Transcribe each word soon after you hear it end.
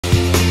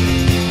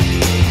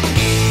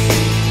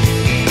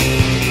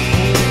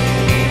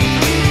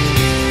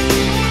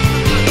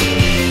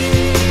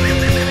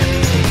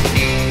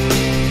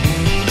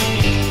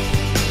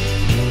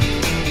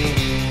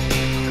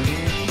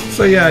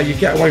So yeah, you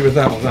get away with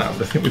that or that,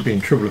 but I think we'd be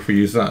in trouble if we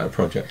use that at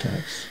Project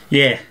X.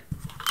 Yeah.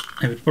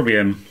 It would probably,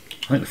 I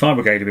think the fire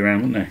brigade would be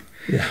around, wouldn't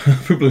they? Yeah,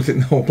 people think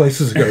the whole place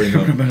is going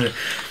on.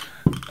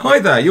 Hi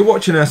there, you're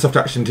watching Airsoft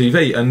Action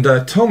TV, and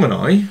Tom and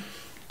I,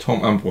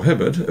 Tom Anvil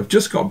Hibberd, have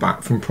just got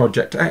back from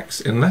Project X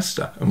in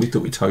Leicester, and we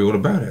thought we'd tell you all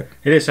about it.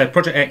 It is. So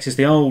Project X is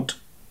the old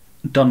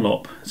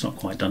Dunlop, it's not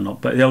quite Dunlop,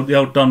 but the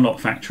old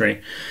Dunlop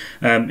factory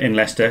in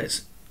Leicester.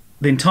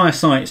 The entire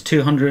site is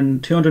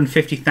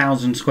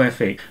 250,000 square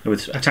feet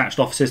with attached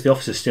offices. The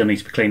offices still need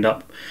to be cleaned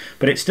up,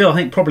 but it's still, I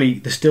think,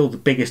 probably still the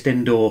biggest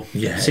indoor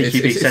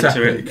CQB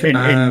centre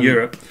in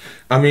Europe.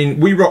 I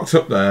mean, we rocked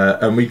up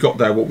there and we got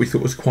there what we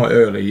thought was quite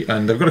early,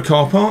 and they've got a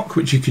car park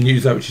which you can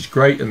use there, which is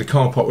great, and the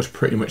car park was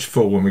pretty much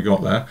full when we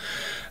got there.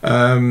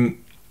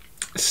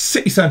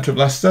 City centre of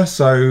Leicester,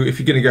 so if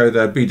you're going to go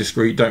there, be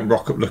discreet, don't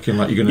rock up looking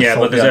like you're going to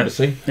assault the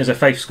embassy. There's a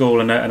faith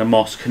school and a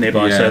mosque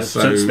nearby, yeah,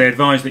 so they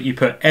advise that you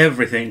put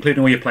everything,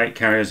 including all your plate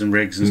carriers and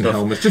rigs and stuff,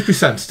 helmets, just be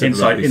sensitive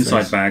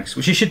inside bags,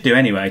 which you should do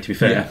anyway, to be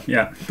fair.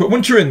 Yeah. But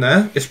once you're in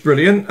there, it's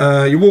brilliant.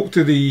 You walk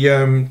to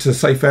the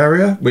safe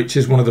area, which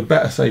is one of the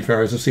better safe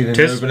areas I've seen in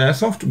urban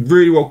airsoft.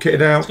 Really well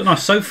kitted out. It's got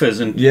nice sofas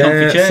and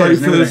comfy chairs.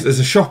 Sofas. There's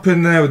a shop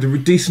in there with a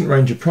decent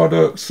range of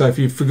products. So if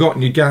you've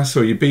forgotten your gas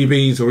or your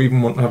BBs, or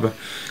even want to have a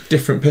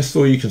different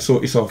pistol, you can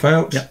sort yourself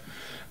out.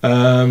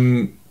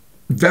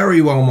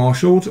 Very well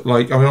marshalled.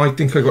 Like, I mean, I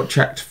think I got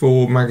checked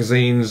for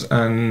magazines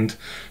and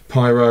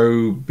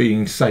pyro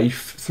being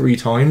safe 3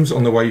 times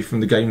on the way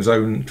from the game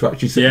zone to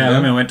actually sit down.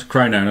 I mean, I went to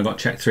Chrono and I got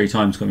checked 3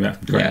 times coming back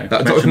from Chrono. Yeah,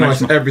 that was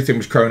nice. Everything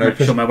was Chrono. Make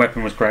sure my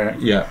weapon was Chrono.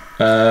 Yeah.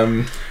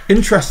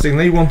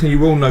 Interestingly, one thing you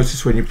will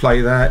notice when you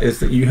play there is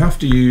that you have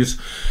to use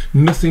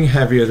nothing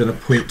heavier than a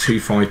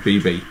 .25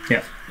 BB.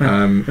 Yeah.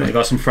 They've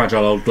got some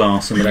fragile old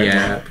glass and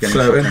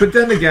but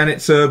then again,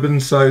 it's urban,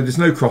 so there's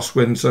no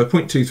crosswind, so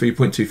 .23,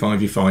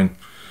 .25, you're fine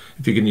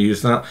if you're going to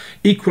use that.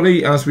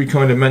 Equally, as we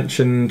kind of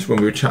mentioned when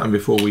we were chatting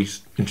before we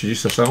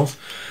introduced ourselves,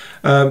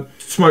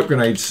 smoke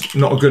grenades,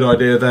 not a good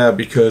idea there,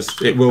 because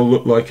it will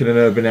look like in an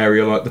urban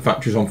area like the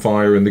factory's on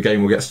fire and the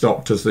game will get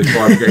stopped as the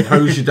fire brigade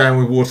hose you down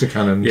with water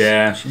cannons.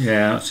 Yeah,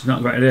 that's not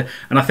a great idea.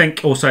 And I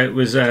think also it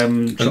was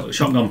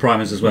shotgun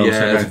primers as well. Yeah,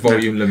 there's a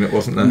volume limit,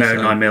 wasn't there? No,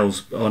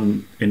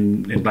 9mm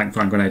in blank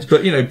firing grenades.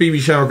 But you know,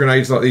 BB shower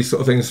grenades like these sort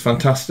of things,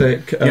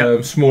 fantastic.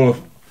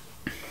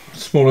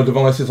 Smaller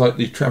devices like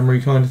the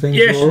Tremery kind of things.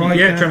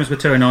 Tremors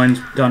with 209s,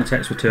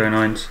 Dynatechs with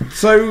 209s.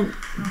 So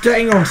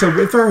getting on,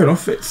 so fair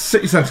enough, it's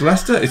city centre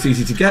Leicester, it's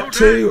easy to get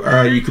to.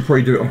 You could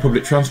probably do it on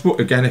public transport,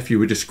 again if you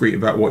were discreet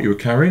about what you were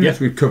carrying, as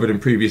we've covered in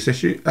previous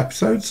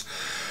episodes.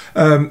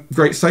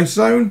 Great safe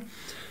zone,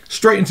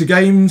 straight into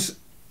games,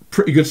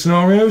 pretty good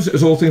scenarios. It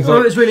was all things like...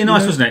 Well, it was really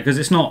nice, wasn't it? Because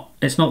it's not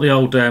the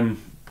old...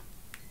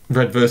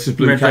 red versus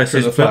blue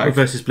capture the flag. Red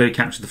versus blue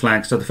capture the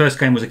flag. So the first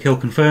game was a kill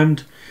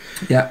confirmed.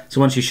 Yeah. So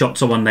once you shot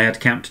someone, they had to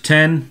count to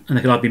 10, and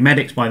they could either be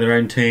medics by their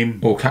own team,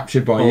 or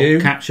captured by you.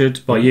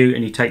 Captured by you,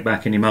 and you take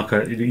back and you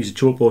marker. You use a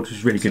chalkboard, which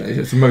is really good.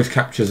 It's the most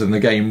captures in the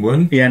game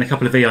won. Yeah, and a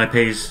couple of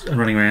VIPs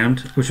running around,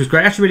 which was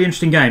great. Actually, really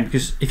interesting game,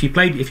 because if you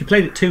played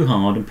it too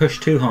hard and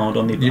pushed too hard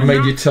on the, you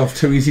made yourself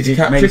too easy to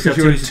capture because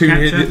you were too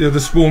near the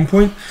spawn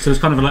point. So it's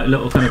kind of like a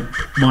little kind of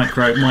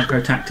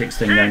micro tactics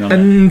thing going on.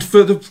 And for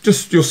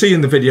you'll see in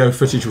the video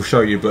footage we'll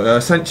show you, but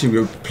essentially we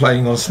were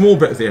playing on a small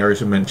bit of the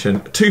areas we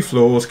mentioned, 2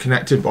 floors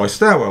connected by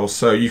stairwells.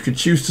 So you could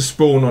choose to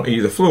spawn on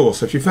either floor.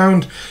 So if you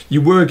found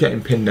you were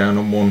getting pinned down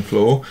on one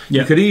floor,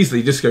 you could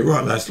easily just go,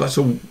 right, let's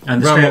all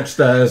ram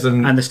upstairs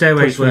and the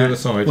stairways were, the other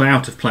side. Were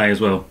out of play as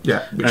well.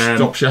 Yeah, which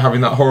stops you having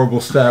that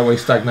horrible stairway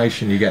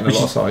stagnation you get in a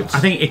lot of sites. I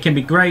think it can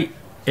be great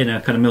in a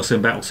kind of mil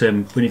sim battle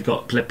sim when you've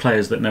got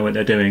players that know what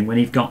they're doing. When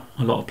you've got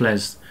a lot of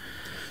players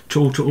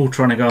all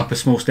trying to go up a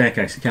small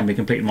staircase, it can be a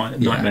complete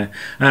nightmare.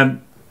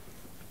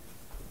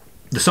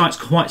 The site's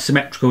quite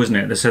symmetrical, isn't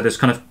it? So there's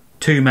kind of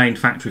 2 main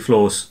factory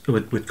floors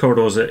with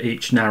corridors at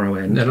each narrow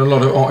end, and a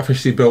lot of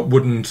artificially built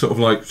wooden sort of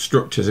like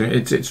structures.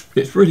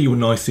 It's really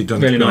nicely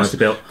done. Really nicely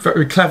built.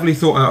 Very cleverly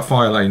thought out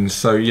fire lanes.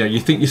 So yeah, you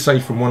think you're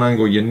safe from one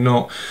angle, you're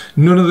not.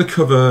 None of the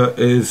cover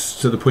is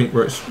to the point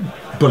where it's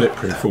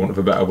bulletproof, for want of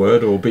a better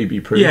word, or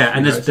BB proof. Yeah,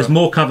 and there's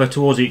more cover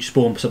towards each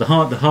spawn. So the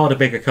harder,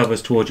 bigger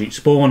covers towards each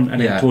spawn,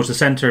 and then towards the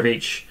centre of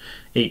each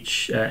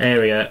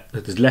area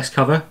there's less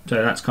cover,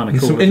 so that's kind of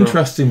cool. Some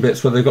interesting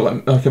bits where they've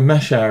got like a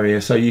mesh area,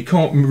 so you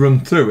can't run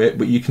through it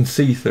but you can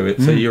see through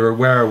it, so you're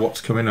aware of what's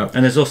coming up.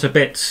 And there's also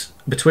bits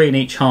between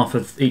each half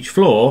of each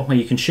floor where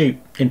you can shoot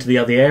into the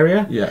other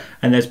area.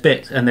 And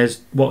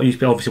there's what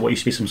used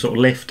to be some sort of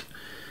lift,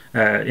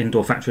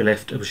 indoor factory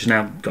lift, which has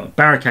now got a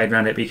barricade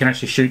around it, but you can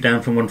actually shoot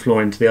down from one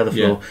floor into the other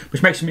floor,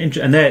 which makes them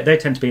interesting. And they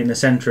tend to be in the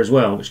centre as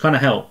well, which kind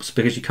of helps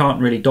because you can't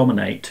really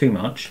dominate too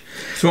much.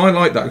 So I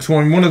like that, because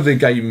one of the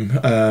game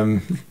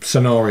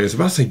scenarios,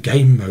 about to say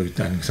game mode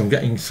then, because I'm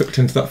getting sucked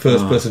into that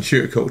first person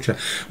shooter culture.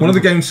 One of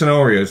the game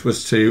scenarios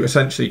was to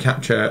essentially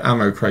capture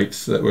ammo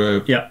crates that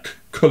were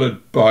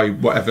coloured by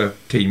whatever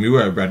team you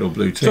were, red or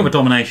blue team. Sort of a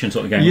domination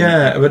sort of game.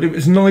 Yeah, but it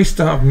was nice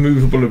to have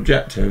movable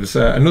objectives.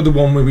 Another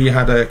one where we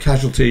had a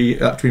casualty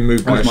that had to be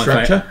moved by a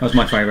stretcher. That was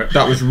my favourite.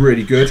 That was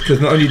really good, because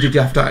not only did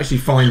you have to actually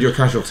find your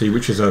casualty,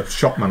 which is a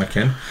shop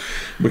mannequin,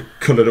 we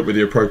coloured up with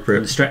the appropriate...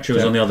 And the stretcher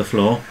was on the other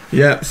floor.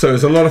 Yeah, so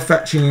there's a lot of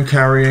fetching and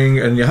carrying,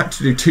 and you had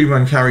to do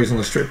two-man carries on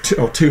the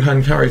stretcher, or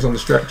two-hand carries on the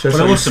stretcher. Well,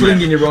 so you're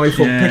slinging your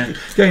rifle,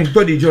 going,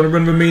 buddy, do you want to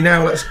run with me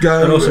now? Let's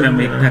go. And also meant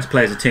we had to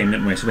play as a team,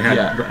 didn't we? So we had,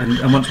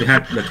 and once we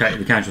had located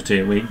the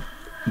casualty, we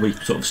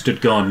sort of stood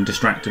guard and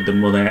distracted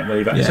them while they're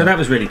evac. So that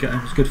was really good.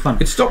 It was good fun.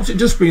 It stopped it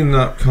just being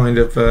that kind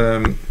of...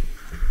 well,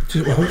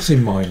 I won't say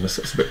mindless,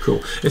 that's a bit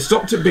cool. It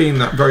stopped it being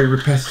that very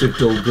repetitive,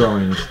 dull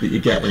grind that you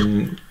get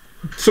in...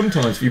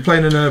 Sometimes if you play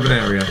in an urban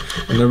area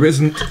and there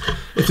isn't...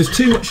 If there's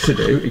too much to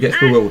do, it gets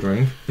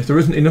bewildering. If there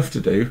isn't enough to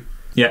do...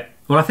 Yeah.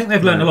 Well, I think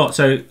they've learned a lot.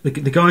 So the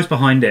guys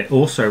behind it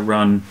also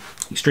run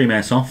Extreme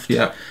Airsoft.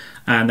 Yeah.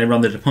 And they run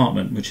the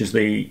department, which is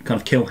the kind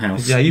of kill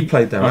house. Yeah, you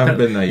played there. I haven't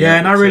been there yet. Yeah,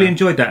 and I really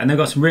enjoyed that. And they've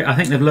got some. I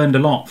think they've learned a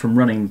lot from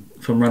running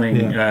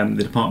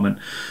the department.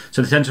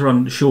 So they tend to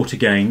run shorter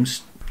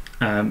games,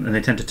 and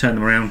they tend to turn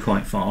them around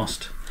quite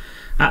fast.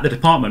 At the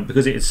department,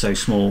 because it is so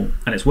small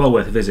and it's well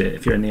worth a visit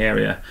if you're in the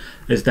area,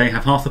 is they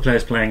have half the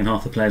players playing and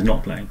half the players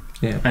not playing.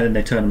 Yeah. And then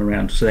they turn them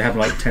around, so they have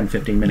like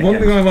 10-15 minute One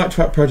games. thing I liked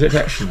about Project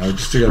X,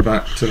 just to go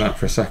back to that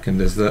for a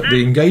second, is that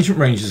the engagement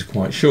ranges are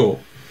quite short.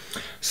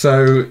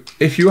 So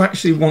if you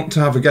actually want to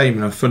have a game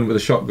and have fun with a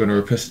shotgun or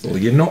a pistol,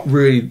 you're not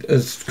really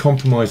as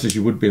compromised as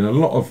you would be in a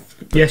lot of...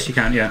 Yes, you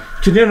can, yeah.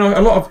 Because, you know,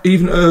 a lot of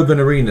even urban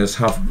arenas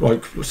have,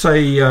 like,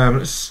 say,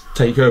 let's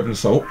take Urban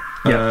Assault.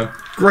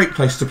 Great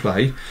place to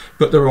play,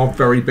 but there are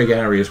very big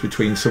areas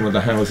between some of the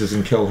houses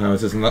and kill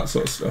houses and that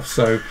sort of stuff.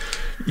 So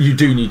you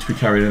do need to be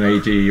carrying an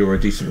AD or a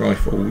decent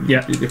rifle.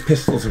 Yeah. Your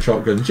pistols and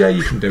shotguns, yeah,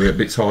 you can do it,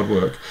 but it's hard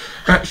work.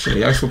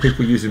 Actually, I saw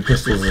people using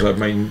pistols as their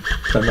main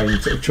sort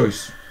of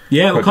choice.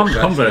 Yeah, well,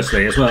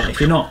 conversely as well, if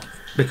you're not,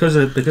 because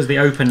of the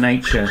open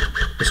nature,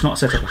 it's not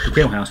set up like a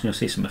kill house, and you'll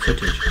see some of the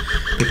footage.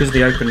 Because of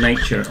the open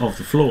nature of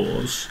the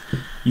floors,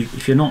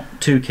 if you're not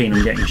too keen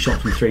on getting shot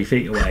from 3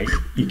 feet away,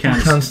 you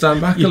can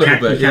stand back a little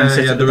bit.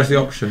 There is the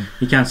option.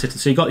 You can sit.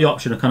 So you got the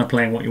option of kind of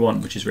playing what you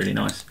want, which is really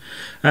nice.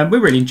 We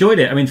really enjoyed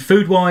it. I mean,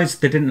 food-wise,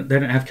 they didn't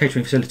have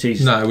catering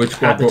facilities. No,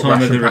 which at the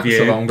time of the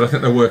review. Along, but I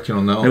think they're working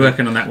on that. They're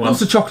working on that one.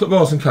 Lots of chocolate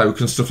bars and Coke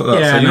and stuff like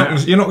that. Yeah,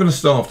 so you're not going to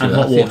starve to and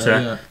death, hot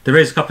water. There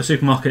is a couple of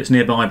supermarkets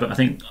nearby, but I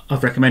think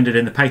I've recommended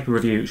in the paper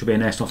review, which will be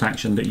an Airsoft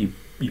Action, that you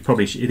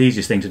probably the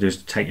easiest thing to do is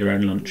to take your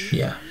own lunch.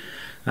 Yeah.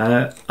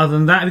 Other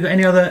than that, have you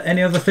got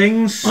any other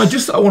things?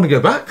 I want to go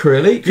back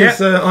really,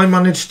 because I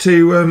managed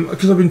to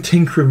because I've been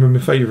tinkering with my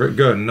favourite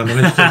gun.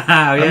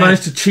 I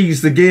managed to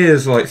cheese the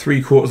gears like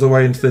 3/4 of the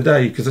way into the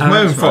day, because it's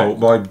my own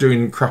fault by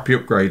doing crappy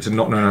upgrades and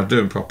not knowing how to do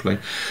them properly.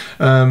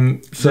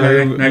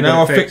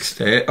 Now I've fixed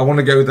it. I want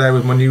to go there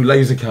with my new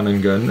laser cannon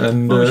gun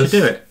and we should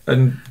do it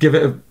and give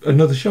it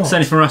another shot.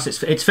 Certainly for us,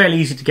 it's fairly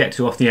easy to get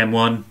to off the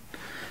M1.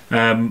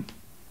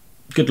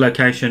 Good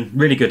location,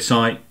 really good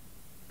site.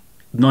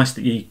 Nice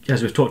that you,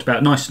 as we've talked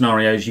about, nice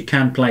scenarios. You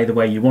can play the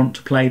way you want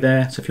to play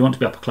there. So if you want to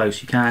be up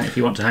close, you can. If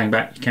you want to hang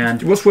back, you can.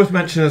 What's worth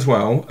mentioning as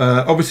well,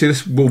 obviously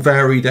this will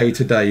vary day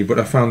to day, but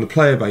I found the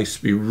player base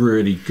to be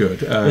really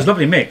good. It was a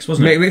lovely mix,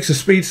 wasn't it? Mix of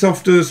speed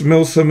softers,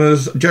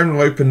 milsummers, general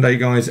open day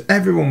guys.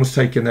 Everyone was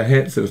taking their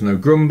hits. There was no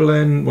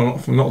grumbling.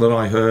 Well, not that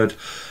I heard.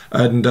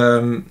 And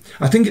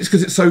I think it's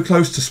because it's so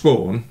close to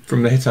spawn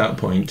from the hit out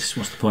point.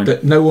 What's the point?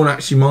 That no one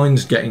actually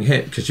minds getting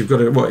hit, because you've got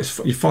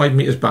to you're 5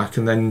 metres back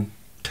and then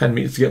 10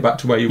 metres to get back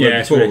to where you were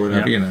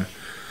before, you know.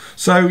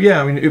 So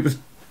yeah, I mean, it was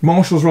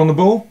marshals were on the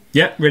ball.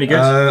 Yeah, really good.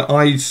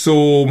 I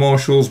saw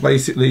marshals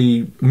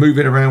basically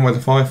moving around where the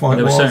firefight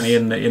they were was. Certainly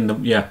they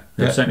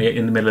were certainly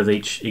in the middle of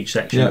each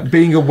section. Yeah,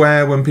 being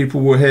aware when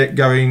people were hit,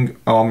 going,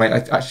 "Oh mate,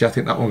 actually I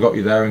think that one got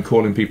you there," and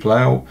calling people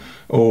out.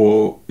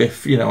 Or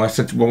if I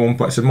said to one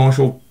point, I said,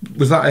 "Marshal,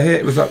 was that a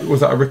hit? Was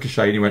that a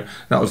ricochet?" And he went,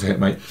 "That was a hit,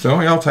 mate." So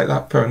I'll take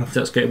that. Fair enough.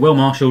 That's good. Well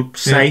marshalled,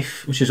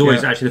 safe, which is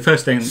always actually the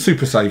first thing.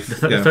 Super safe.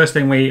 The first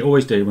thing we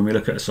always do when we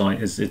look at a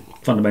site is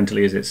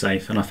fundamentally is it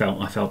safe, and I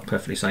felt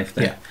perfectly safe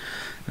there.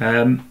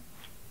 Yeah.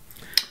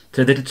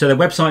 So the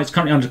website is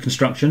currently under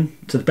construction.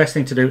 So the best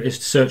thing to do is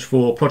to search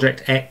for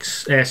Project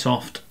X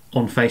Airsoft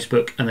on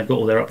Facebook, and they've got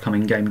all their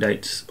upcoming game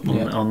dates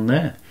on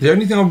there. The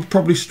only thing I would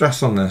probably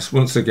stress on this,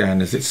 once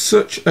again, is it's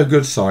such a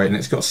good site and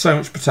it's got so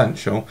much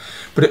potential,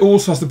 but it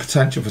also has the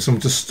potential for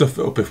someone to stuff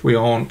it up if we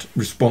aren't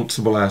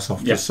responsible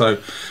airsofters. Yeah. So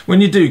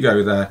when you do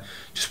go there,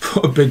 just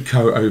put a big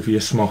coat over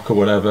your smock or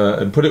whatever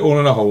and put it all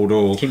in a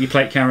holdall. Keep your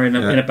plate carrier in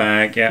a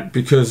bag,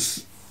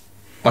 because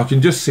I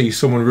can just see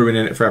someone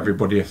ruining it for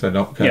everybody if they're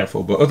not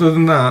careful. But other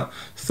than that,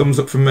 thumbs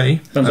up from me.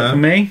 Thumbs up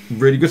from me.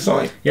 Really good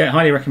site. Yeah,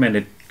 highly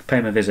recommended. Pay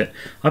them a visit.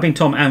 I've been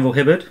Tom Anvil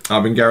Hibberd.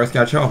 I've been Gareth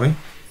Gadge Harvey.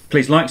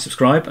 Please like,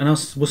 subscribe, and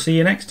we'll see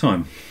you next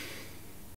time.